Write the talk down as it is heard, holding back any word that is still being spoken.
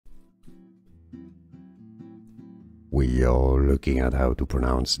We are looking at how to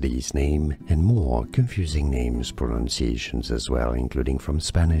pronounce these names and more confusing names pronunciations as well, including from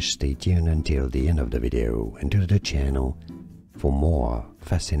Spanish. Stay tuned until the end of the video and to the channel for more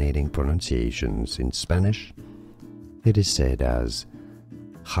fascinating pronunciations in Spanish. It is said as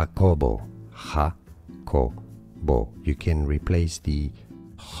Jacobo, Jacobo. You can replace the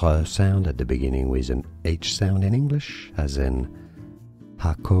H sound at the beginning with an H sound in English, as in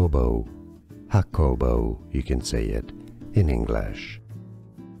Jacobo, Jacobo. You can say it in English.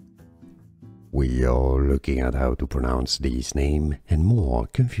 We are looking at how to pronounce these names and more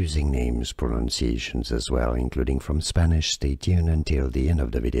confusing names pronunciations as well, including from Spanish. Stay tuned until the end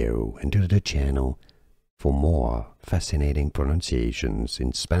of the video and to the channel for more fascinating pronunciations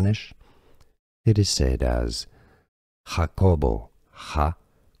in Spanish. It is said as Jacobo,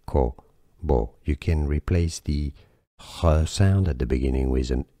 Jacobo. You can replace the H sound at the beginning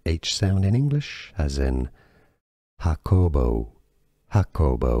with an H sound in English, as in Jacobo,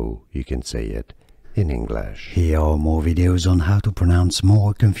 Jacobo. You can say it in English. Here are more videos on how to pronounce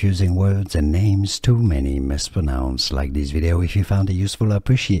more confusing words and names too many mispronounced. Like this video if you found it useful. I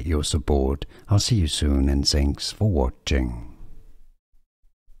appreciate your support. I'll see you soon and thanks for watching.